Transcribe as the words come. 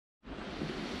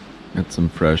Got some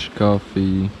fresh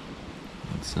coffee,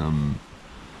 and some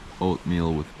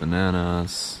oatmeal with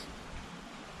bananas,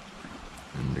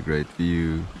 and a great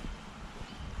view.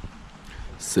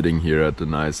 Sitting here at the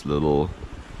nice little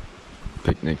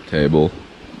picnic table.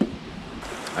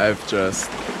 I've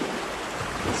just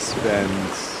spent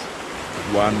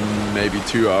 1, maybe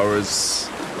 2 hours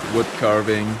wood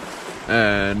carving,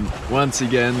 and once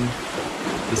again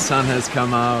the sun has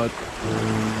come out.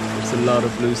 There's a lot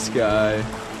of blue sky.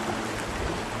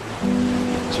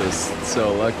 Just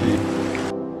so lucky.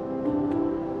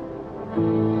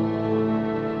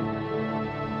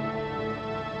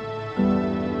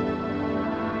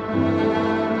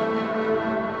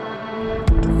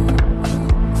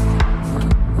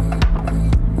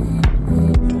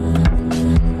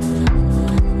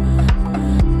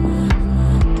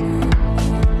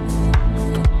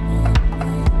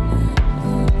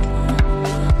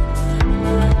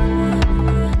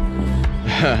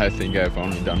 I think I've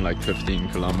only done like 15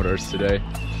 kilometers today,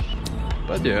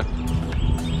 but yeah,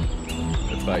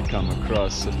 if I come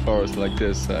across a forest like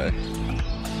this, I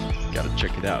gotta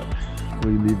check it out.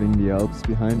 We're leaving the Alps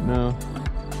behind now.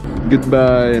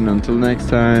 Goodbye and until next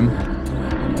time.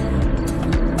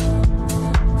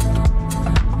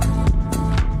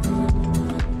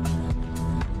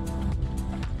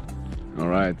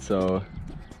 Alright, so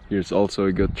here's also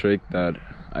a good trick that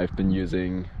I've been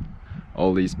using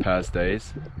all these past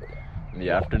days. In the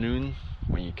afternoon,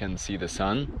 when you can see the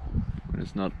sun, when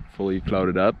it's not fully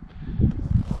clouded up.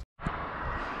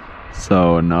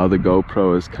 So now the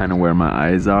GoPro is kind of where my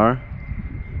eyes are.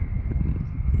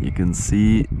 You can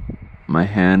see my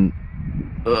hand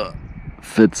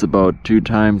fits about 2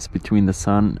 times between the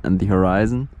sun and the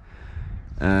horizon,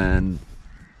 and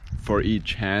for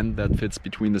each hand that fits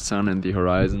between the sun and the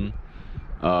horizon,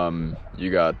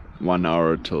 you got 1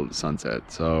 hour till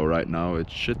sunset. So right now it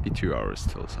should be 2 hours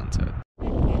till sunset.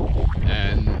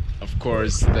 And of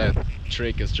course that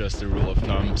trick is just a rule of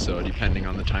thumb, so depending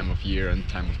on the time of year and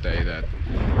time of day, that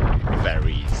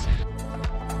varies.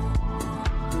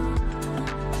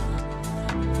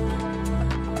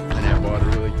 And I bought a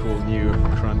really cool new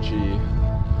crunchy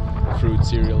fruit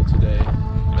cereal today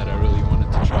that I really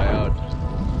wanted to try out.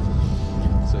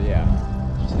 So yeah,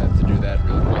 just had to do that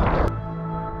real quick.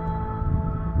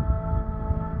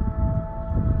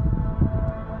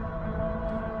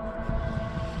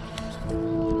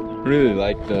 Really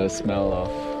like the smell of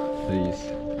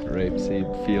these rapeseed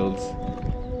fields.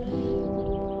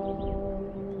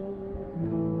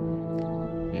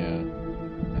 Yeah,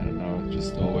 I don't know, it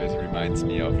just always reminds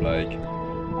me of like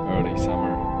early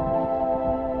summer.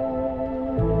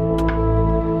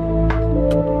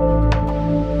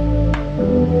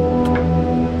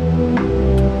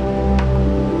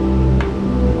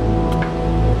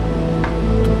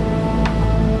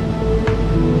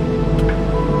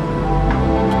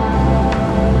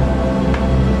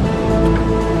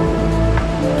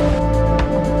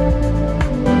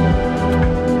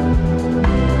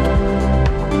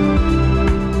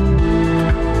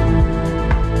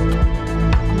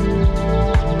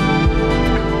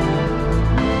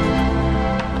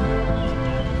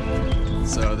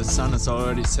 So the sun is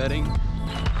already setting.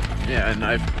 Yeah, and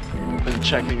I've been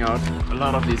checking out a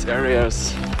lot of these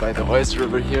areas by the Oise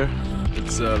River here.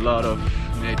 It's a lot of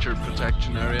nature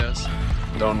protection areas.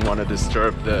 Don't want to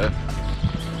disturb the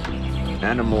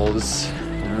animals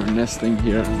that are nesting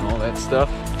here and all that stuff.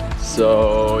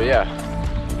 So yeah,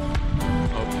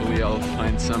 hopefully I'll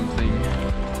find something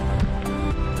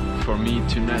for me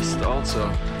to nest also.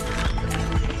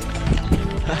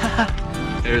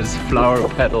 There's flower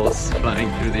petals flying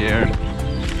through the air.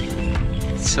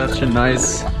 It's such a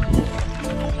nice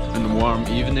and warm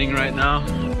evening right now.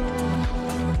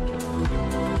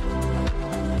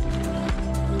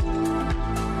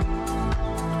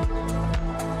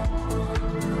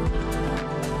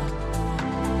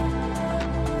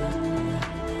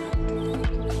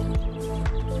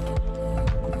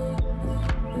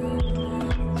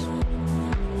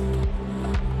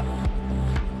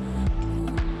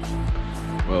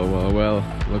 Well,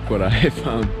 look what I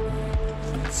found.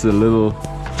 It's a little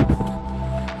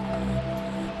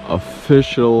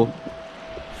official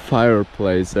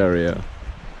fireplace area.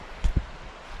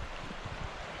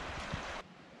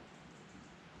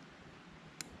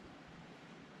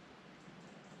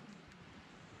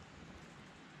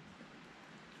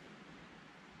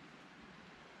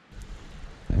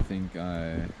 I think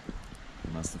I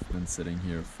must have been sitting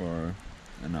here for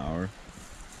an hour.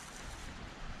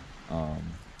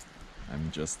 I'm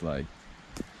just like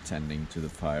tending to the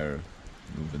fire,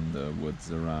 moving the woods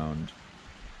around.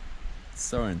 It's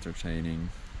so entertaining.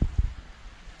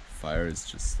 Fire is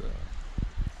just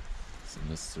It's a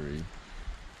mystery.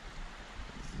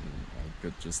 I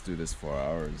could just do this for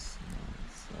hours. You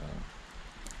know,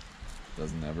 it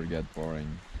doesn't ever get boring.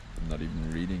 I'm not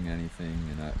even reading anything,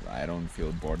 and I don't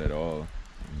feel bored at all.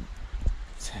 I'm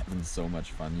having so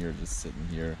much fun here, just sitting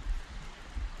here,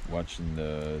 watching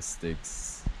the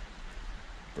sticks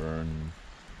burn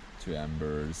to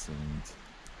embers, and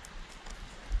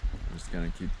I'm just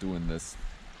gonna keep doing this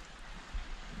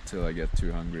until I get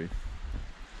too hungry.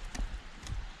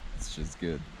 It's just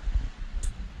good.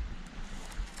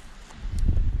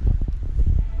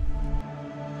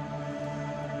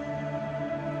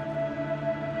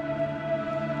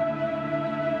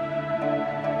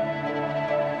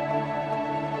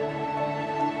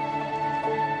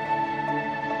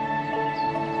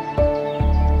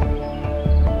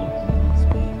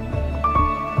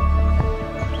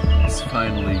 It's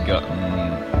finally gotten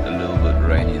a little bit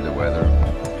rainy, the weather.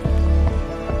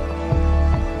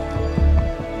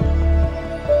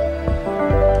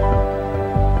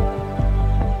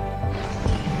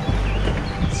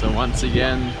 So once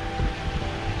again,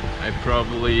 I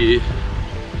probably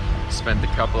spent a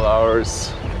couple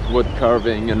hours wood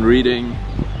carving and reading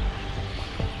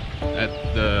at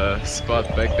the spot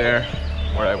back there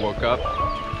where I woke up,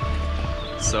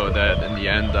 so that in the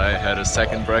end I had a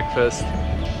second breakfast.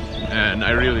 And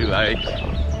I really like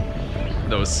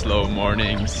those slow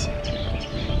mornings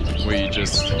where you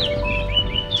just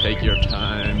take your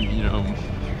time, you know.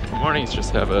 Mornings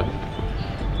just have a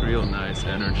real nice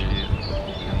energy, and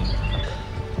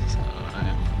so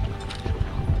I'm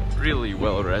really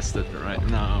well rested right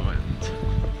now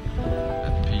and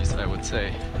at peace, I would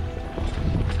say,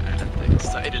 and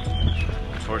excited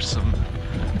for some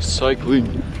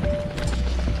cycling.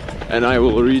 And I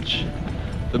will reach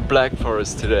the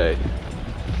Blackforest today.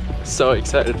 So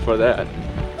excited for that.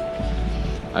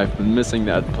 I've been missing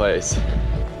that place.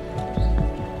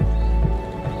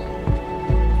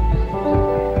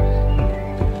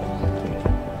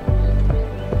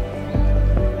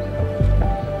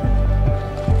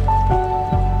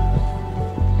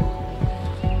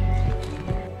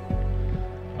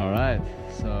 Alright,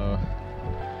 so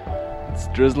it's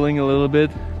drizzling a little bit.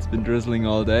 It's been drizzling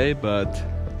all day, but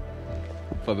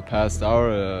for the past hour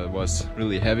it was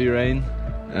really heavy rain,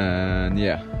 and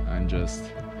yeah, I'm just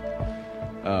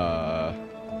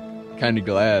kind of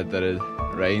glad that it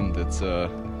rained. It's a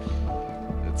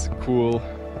cool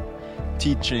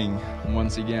teaching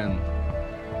once again.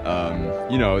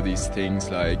 You know, these things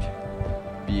like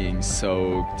being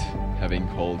soaked, having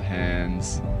cold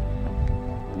hands,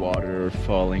 water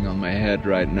falling on my head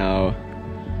right now.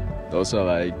 Those are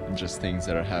like just things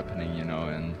that are happening, you know,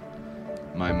 and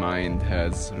my mind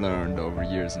has learned over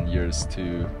years and years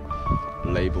to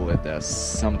label it as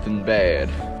something bad,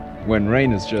 when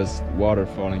rain is just water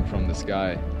falling from the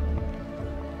sky.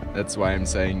 That's why I'm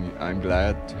saying I'm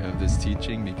glad to have this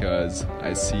teaching, because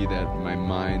I see that my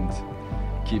mind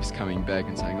keeps coming back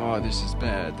and saying, oh, this is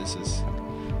bad,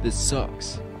 this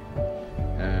sucks.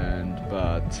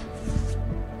 But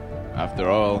after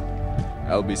all,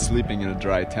 I'll be sleeping in a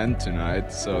dry tent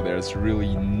tonight, so there's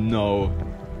really no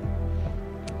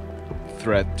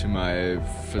threat to my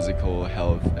physical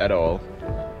health at all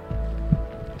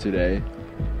today.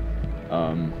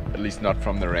 At least not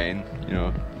from the rain, you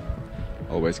know.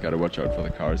 Always gotta watch out for the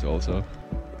cars also.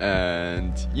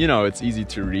 And you know, it's easy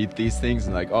to read these things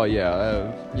and like, oh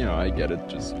yeah, you know, I get it,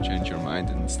 just change your mind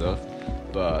and stuff.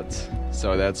 But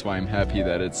so that's why I'm happy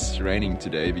that it's raining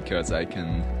today, because I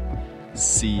can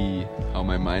see how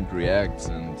my mind reacts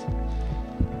and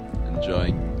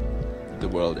enjoying the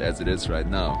world as it is right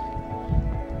now.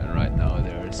 And right now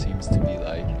there seems to be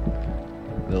like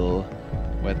little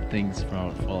wet things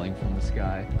falling from the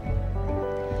sky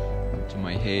to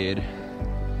my head.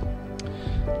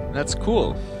 That's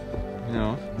cool, you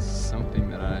know, it's something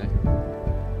that I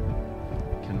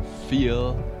can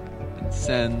feel and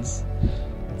sense.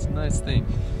 It's a nice thing.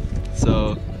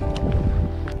 So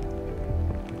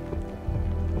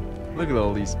look at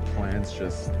all these plants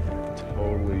just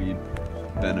totally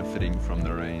benefiting from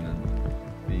the rain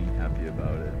and being happy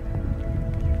about it.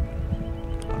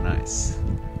 How nice.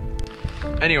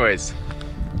 Anyways,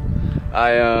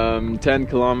 I am 10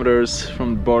 kilometers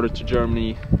from the border to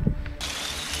Germany.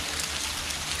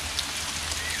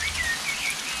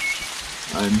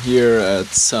 I'm here at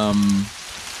some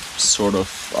sort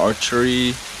of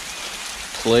archery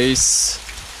place.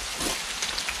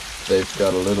 They've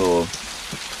got a little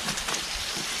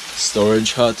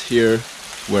storage hut here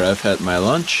where I've had my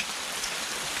lunch,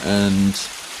 and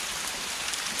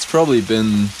it's probably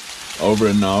been over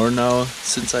an hour now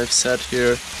since I've sat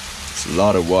here. There's a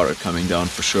lot of water coming down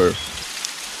for sure.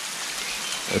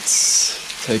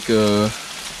 It's take a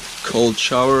cold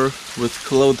shower with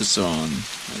clothes on,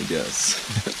 I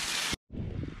guess.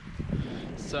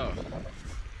 So,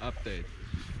 update.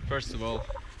 First of all,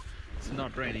 it's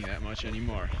not raining that much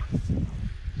anymore.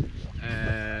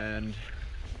 And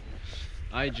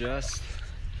I just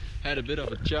had a bit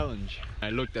of a challenge. I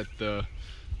looked at the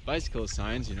bicycle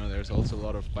signs, you know, there's also a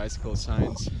lot of bicycle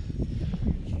signs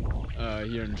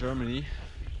here in Germany.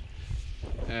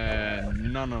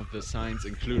 And none of the signs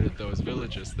included those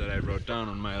villages that I wrote down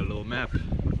on my little map.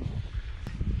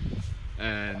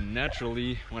 And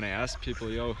naturally, when I asked people,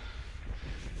 yo,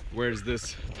 where's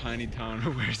this tiny town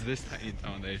or where's this tiny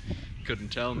town, they couldn't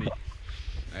tell me.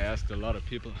 I asked a lot of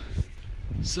people.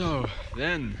 So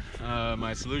then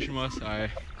my solution was I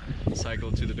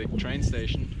cycled to the big train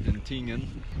station in Tingen,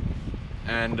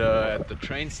 and at the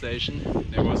train station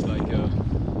there was like a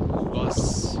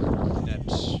bus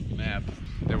net map.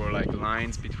 There were like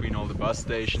lines between all the bus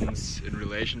stations in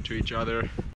relation to each other.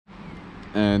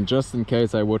 And just in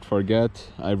case I would forget,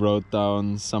 I wrote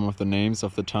down some of the names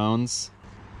of the towns.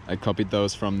 I copied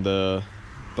those from the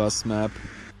bus map.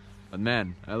 But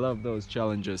man, I love those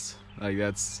challenges. Like,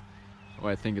 that's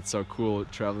why I think it's so cool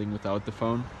traveling without the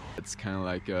phone. It's kind of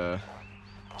like a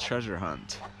treasure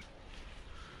hunt.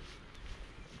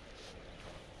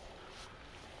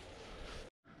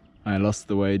 I lost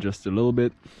the way just a little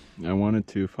bit. I wanted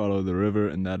to follow the river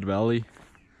in that valley,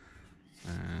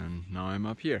 and now I'm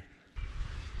up here.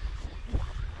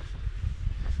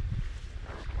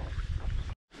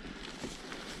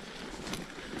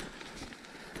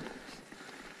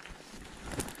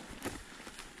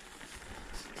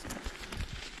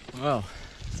 Well,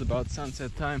 it's about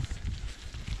sunset time.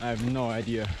 I have no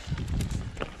idea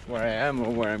where I am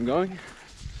or where I'm going.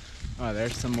 Oh,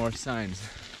 there's some more signs.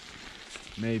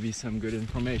 Maybe some good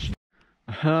information.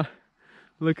 Aha!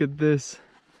 Look at this.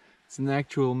 It's an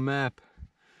actual map.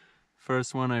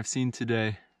 First one I've seen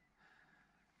today.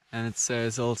 And it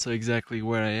says also exactly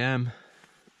where I am.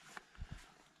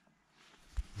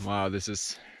 Wow, this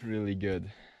is really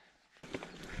good.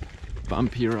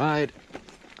 Bumpy ride,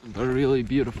 but really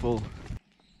beautiful.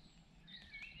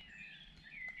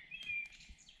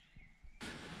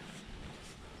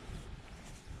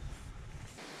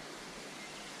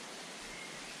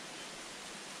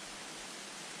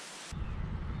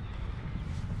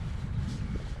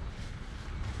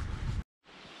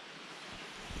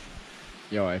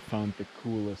 Yo, I found the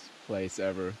coolest place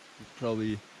ever.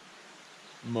 Probably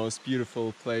the most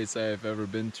beautiful place I have ever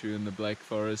been to in the Black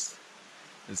Forest.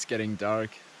 It's getting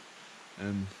dark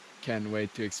and can't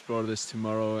wait to explore this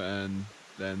tomorrow, and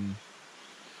then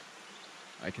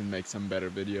I can make some better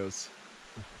videos.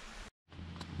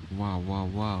 Wow, wow,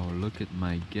 wow, look at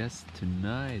my guest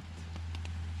tonight.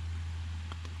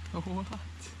 What?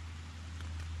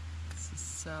 It's a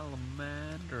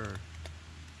salamander.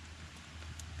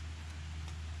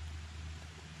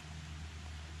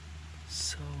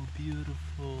 So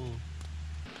beautiful.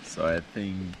 So I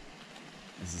think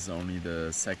this is only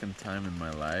the second time in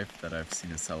my life that I've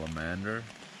seen a salamander.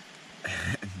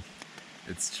 And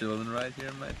it's chilling right here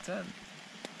in my tent.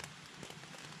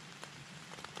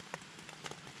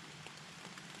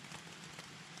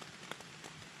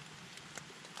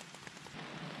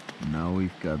 Now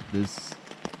we've got this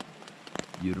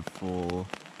beautiful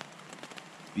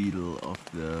beetle of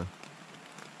the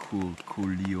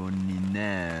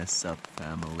Culculioninae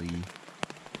subfamily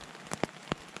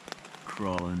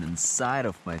crawling inside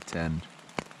of my tent.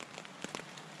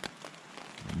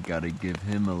 I gotta give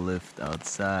him a lift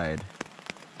outside.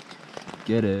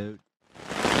 Get out.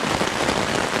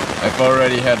 I've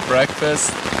already had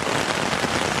breakfast,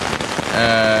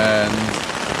 and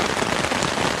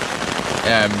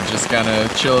yeah, I'm just gonna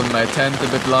chill in my tent a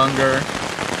bit longer.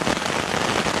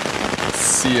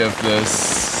 See if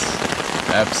this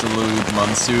absolute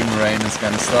monsoon rain is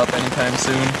gonna stop anytime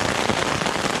soon.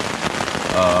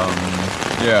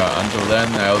 Yeah, until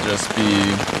then I'll just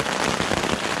be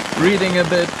reading a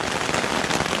bit.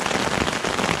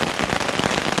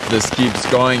 If this keeps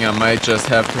going, I might just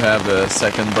have to have a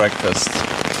second breakfast.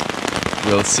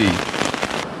 We'll see.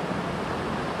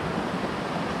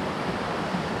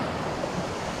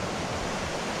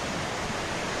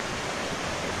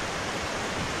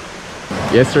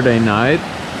 Yesterday night,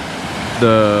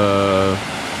 the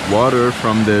water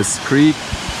from this creek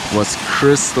was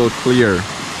crystal clear,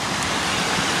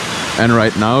 and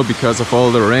right now, because of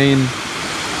all the rain,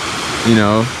 you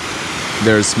know,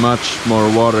 there's much more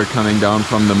water coming down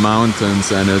from the mountains,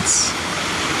 and it's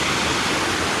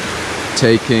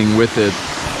taking with it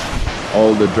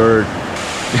all the dirt.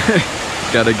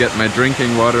 Gotta get my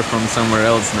drinking water from somewhere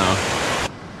else now.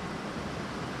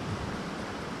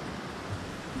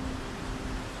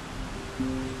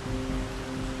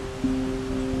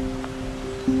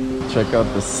 Check out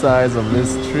the size of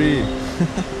this tree.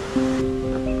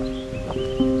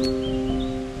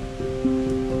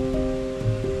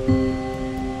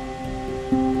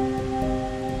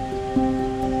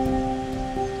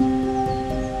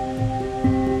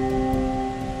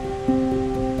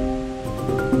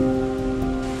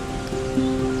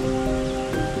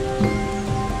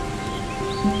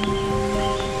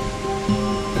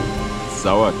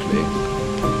 Sour clay.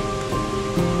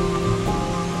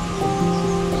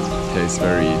 Tastes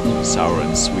very sour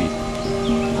and sweet,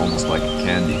 almost like a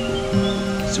candy.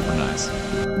 Super nice.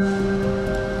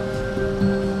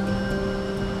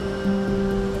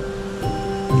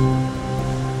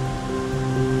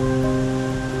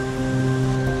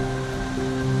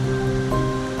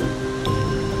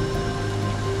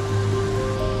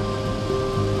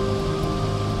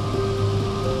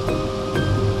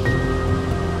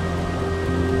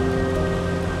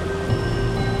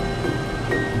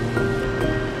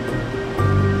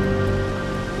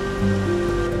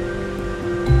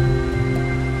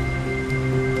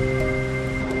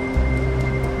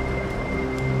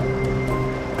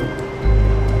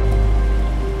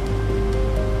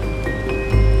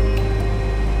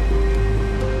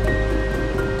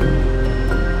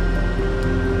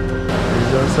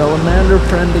 Salamander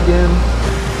friend again.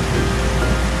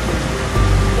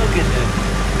 Look at him.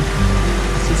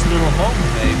 It's his little home,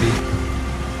 maybe.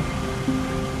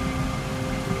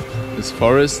 This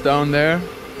forest down there,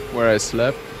 where I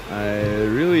slept, I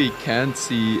really can't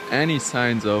see any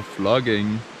signs of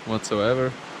logging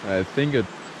whatsoever. I think it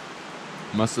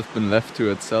must have been left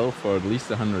to itself for at least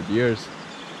 100 years.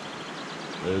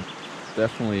 It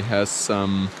definitely has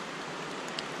some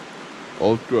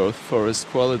old growth forest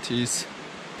qualities.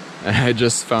 And I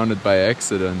just found it by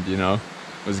accident, you know.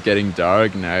 It was getting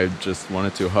dark and I just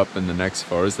wanted to hop in the next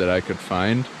forest that I could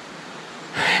find.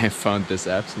 I found this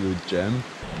absolute gem.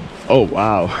 Oh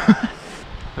wow!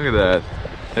 Look at that.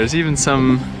 There's even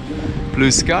some blue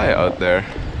sky out there.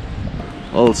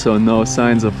 Also no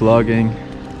signs of logging.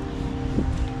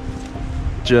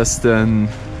 Just an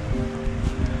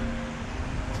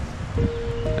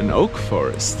oak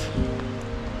forest.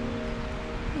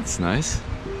 That's nice.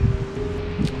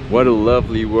 What a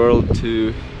lovely world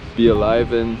to be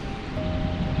alive in.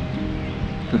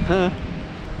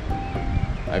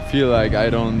 I feel like I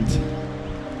don't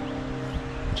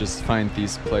just find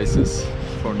these places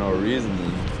for no reason.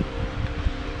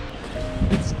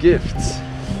 It's gifts.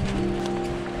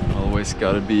 Always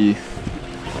gotta be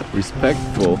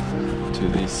respectful to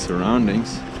these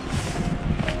surroundings.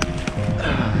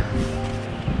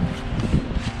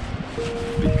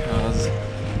 Because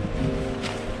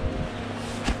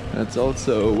that's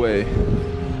also a way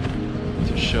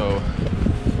to show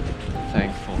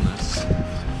thankfulness.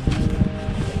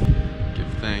 Give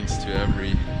thanks to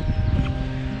every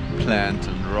plant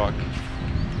and rock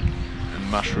and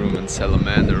mushroom and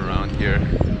salamander around here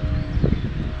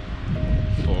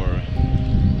for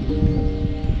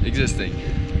existing.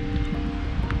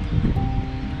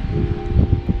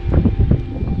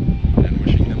 And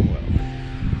wishing them well.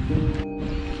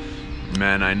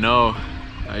 Man, I know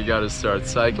I gotta start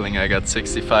cycling. I got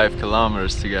 65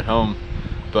 kilometers to get home,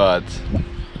 but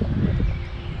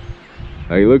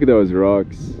like, look at those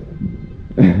rocks.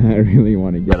 I really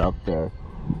want to get up there.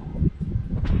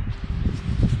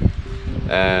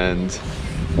 And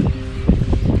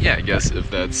yeah, I guess if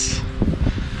that's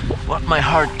what my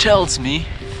heart tells me,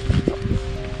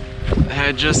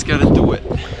 I just gotta do it.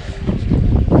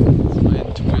 It's my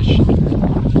intuition.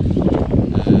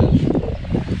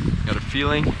 And got a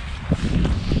feeling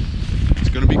it's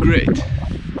gonna be great.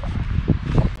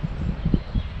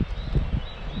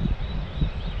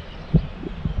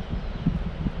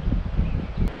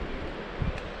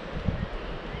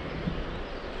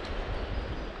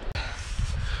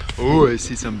 Oh, I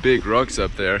see some big rocks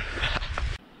up there.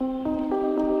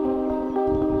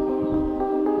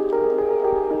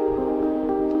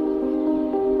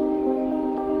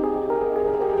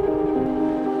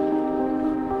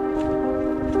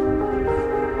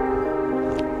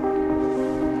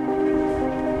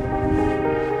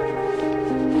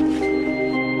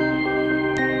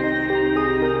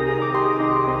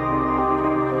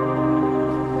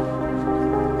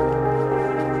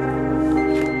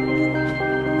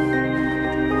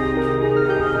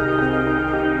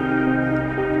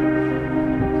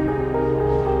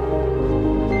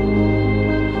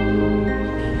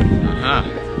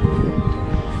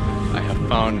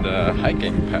 Found a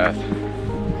hiking path.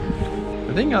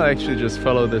 I think I'll actually just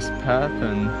follow this path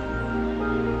and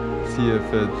see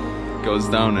if it goes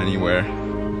down anywhere.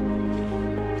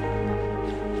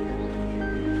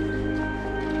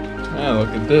 Ah, look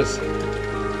at this.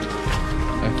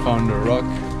 I found a rock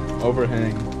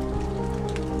overhang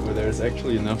where there's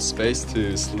actually enough space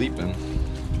to sleep in.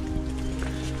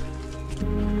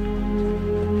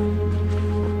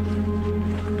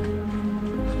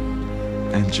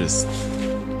 And just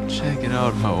check it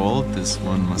out how old this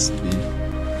one must be.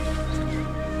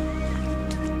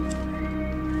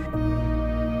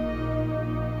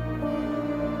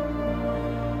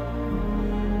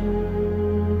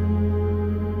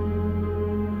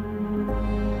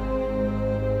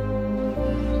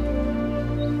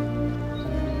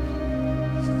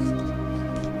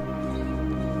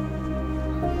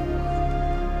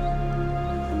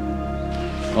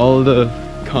 All the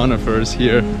conifers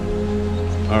here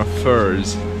are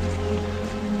firs.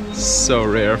 So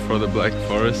rare for the Black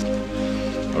Forest.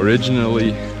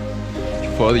 Originally,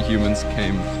 before the humans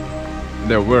came,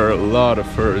 there were a lot of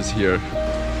firs here.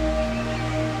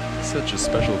 Such a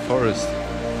special forest.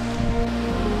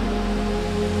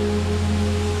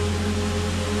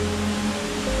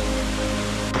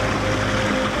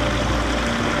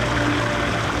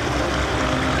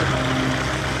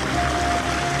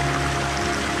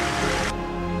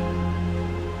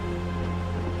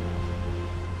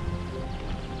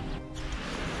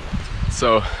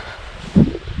 So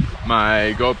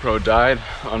my GoPro died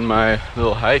on my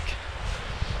little hike.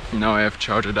 Now I have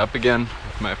charged it up again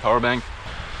with my power bank.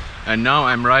 And now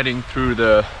I'm riding through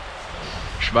the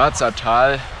Schwarzer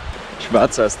Tal.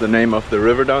 Schwarzer is the name of the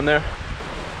river down there.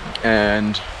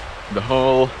 And the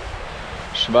whole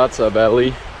Schwarzer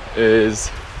Valley is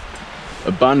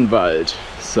a Bannwald.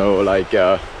 So like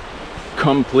a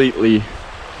completely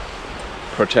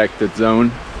protected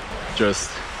zone. Just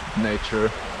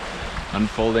nature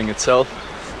unfolding itself,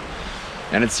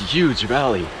 and it's a huge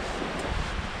valley.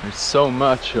 There's so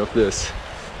much of this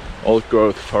old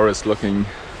growth forest looking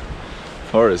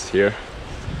forest here.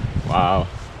 Wow,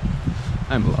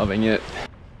 I'm loving it.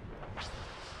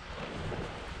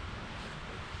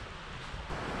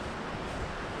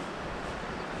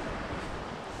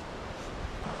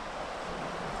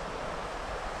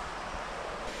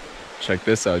 Check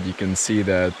this out, you can see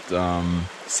that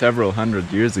several hundred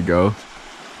years ago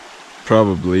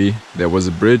probably there was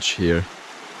a bridge here.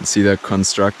 You see that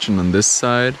construction on this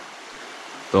side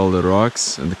with all the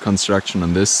rocks, and the construction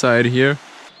on this side here.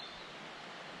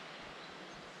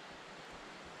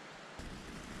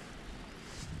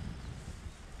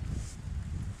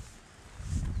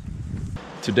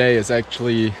 Today is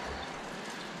actually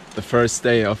the first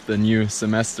day of the new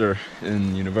semester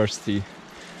in university,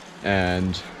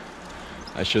 and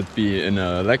I should be in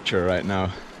a lecture right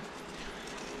now.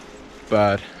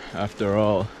 But after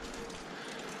all,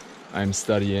 I'm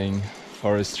studying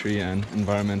forestry and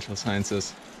environmental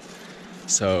sciences,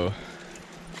 so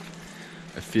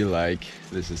I feel like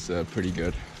this is a pretty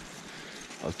good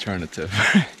alternative.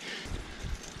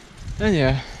 And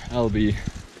yeah, I'll be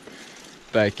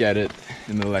back at it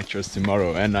in the lectures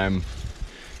tomorrow, and I'm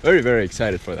very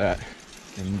excited for that,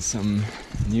 and some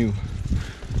new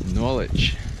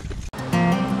knowledge.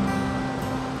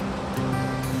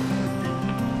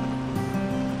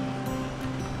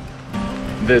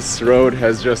 This road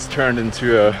has just turned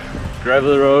into a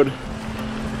gravel road.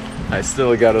 I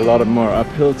still got a lot more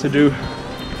uphill to do,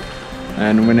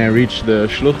 and when I reach the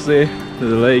Schluchsee, the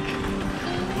lake,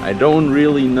 I don't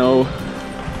really know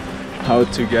how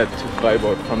to get to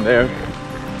Freiburg from there.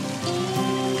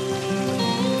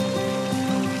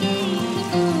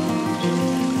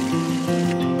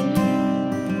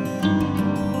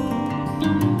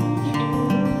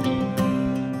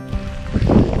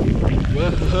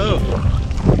 Whoa!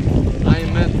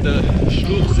 I'm at the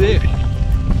Schluchsee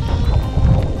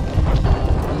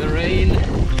in the rain.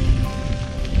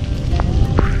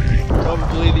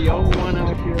 Probably the only one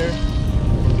out here.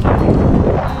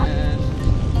 And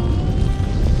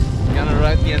I'm gonna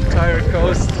ride the entire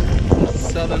coast,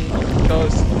 southern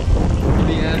coast, to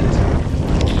the end.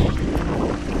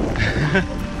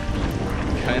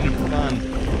 Kind of fun.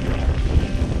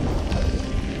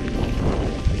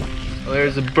 Well,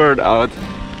 there's a bird out.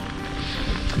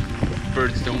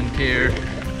 Birds don't care.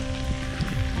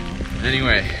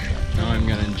 Anyway, now I'm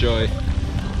gonna enjoy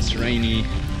this rainy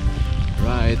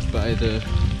ride by the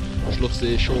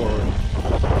Schluchsee shore.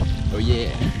 Oh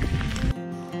yeah!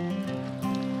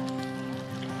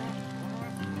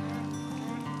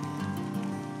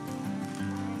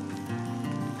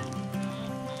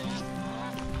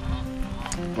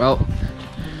 Well,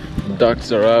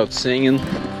 ducks are out singing,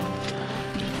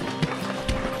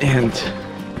 and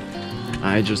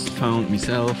I just found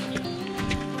myself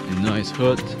a nice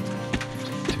hut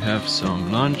to have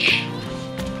some lunch.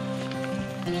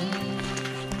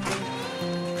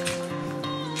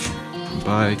 the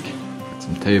bike, got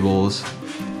some tables.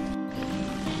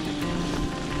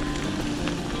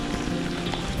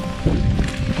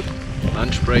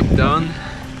 Lunch break done.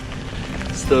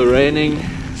 Still raining,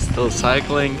 still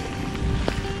cycling.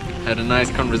 Had a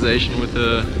nice conversation with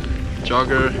a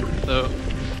jogger though.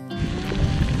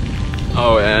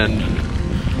 Oh, and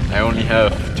I only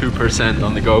have 2%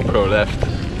 on the GoPro left.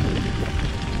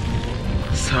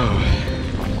 So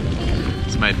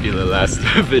this might be the last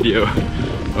video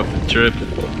of the trip.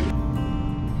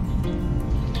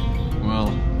 Well,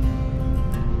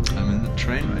 I'm in the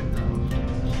train right now.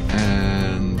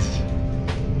 And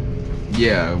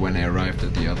yeah, when I arrived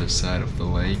at the other side of the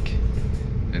lake,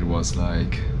 it was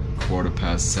like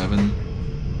 7:15.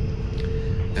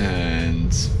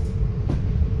 And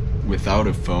without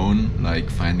a phone, like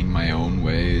finding my own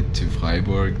way to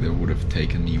Freiburg, that would have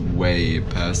taken me way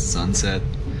past sunset.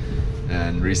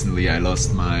 And recently I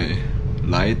lost my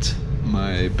light,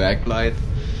 my backlight,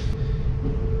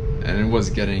 and it was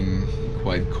getting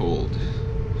quite cold.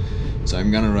 So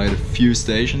I'm gonna ride a few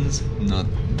stations. Not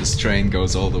this train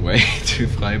goes all the way to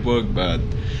Freiburg, but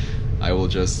I will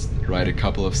just ride a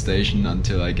couple of stations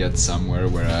until I get somewhere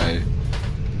where I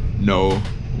know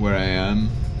where I am,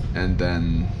 and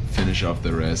then finish off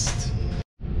the rest.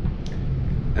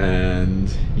 And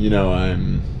you know,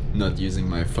 I'm not using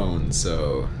my phone,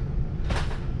 so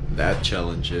that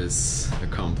challenge is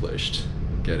accomplished.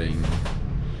 Getting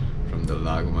from the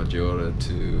Lago Maggiore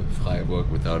to Freiburg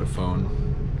without a phone,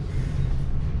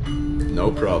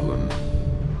 no problem.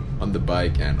 On the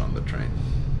bike and on the train.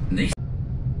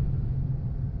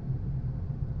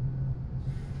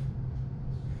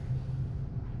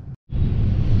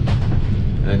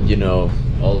 And you know,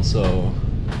 also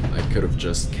I could have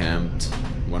just camped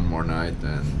one more night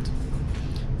and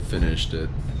finished it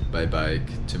by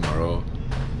bike tomorrow.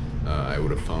 I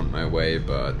would have found my way,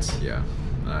 but yeah,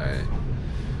 I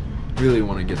really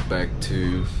want to get back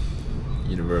to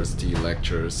university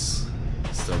lectures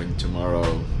starting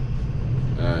tomorrow,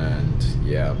 and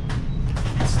yeah,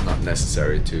 it's not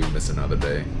necessary to miss another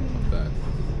day of that.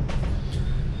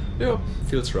 Yeah,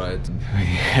 feels right. I'm very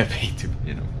happy to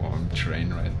be in a warm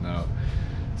train right now.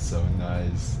 So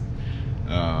nice.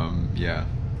 Yeah,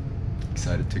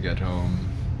 excited to get home,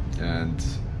 and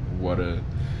what a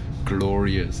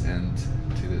glorious end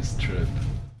to this trip.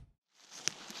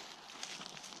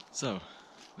 So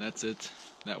that's it.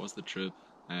 That was the trip,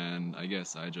 and I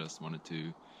guess I just wanted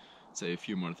to say a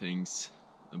few more things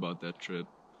about that trip.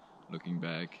 Looking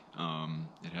back,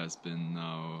 it has been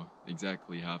now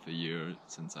exactly half a year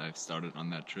since I've started on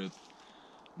that trip.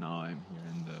 Now I'm here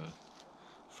in the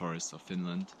forests of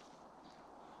Finland.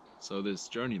 So this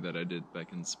journey that I did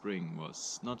back in spring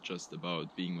was not just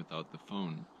about being without the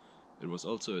phone. It was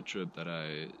also a trip that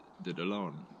I did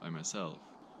alone, by myself.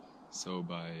 So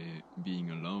by being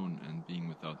alone and being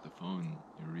without the phone,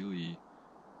 you really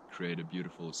create a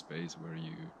beautiful space where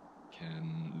you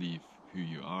can leave who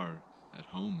you are at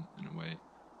home in a way,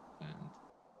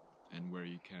 and where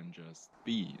you can just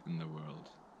be in the world.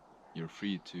 You're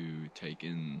free to take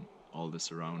in all the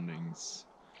surroundings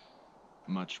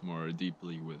much more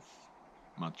deeply with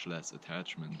much less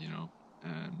attachment, you know.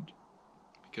 And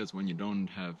because when you don't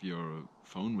have your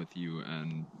phone with you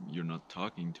and you're not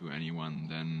talking to anyone,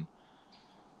 then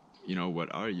you know,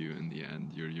 what are you in the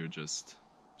end? You're just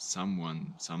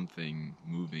someone, something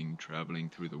moving, traveling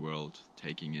through the world,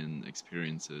 taking in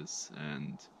experiences,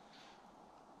 and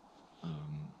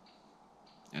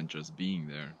just being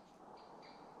there.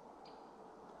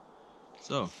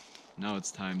 So now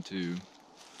it's time to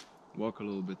walk a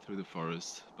little bit through the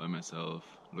forest by myself,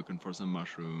 looking for some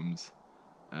mushrooms,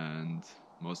 and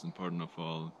most important of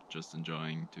all, just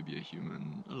enjoying to be a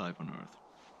human alive on Earth.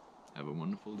 Have a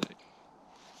wonderful day.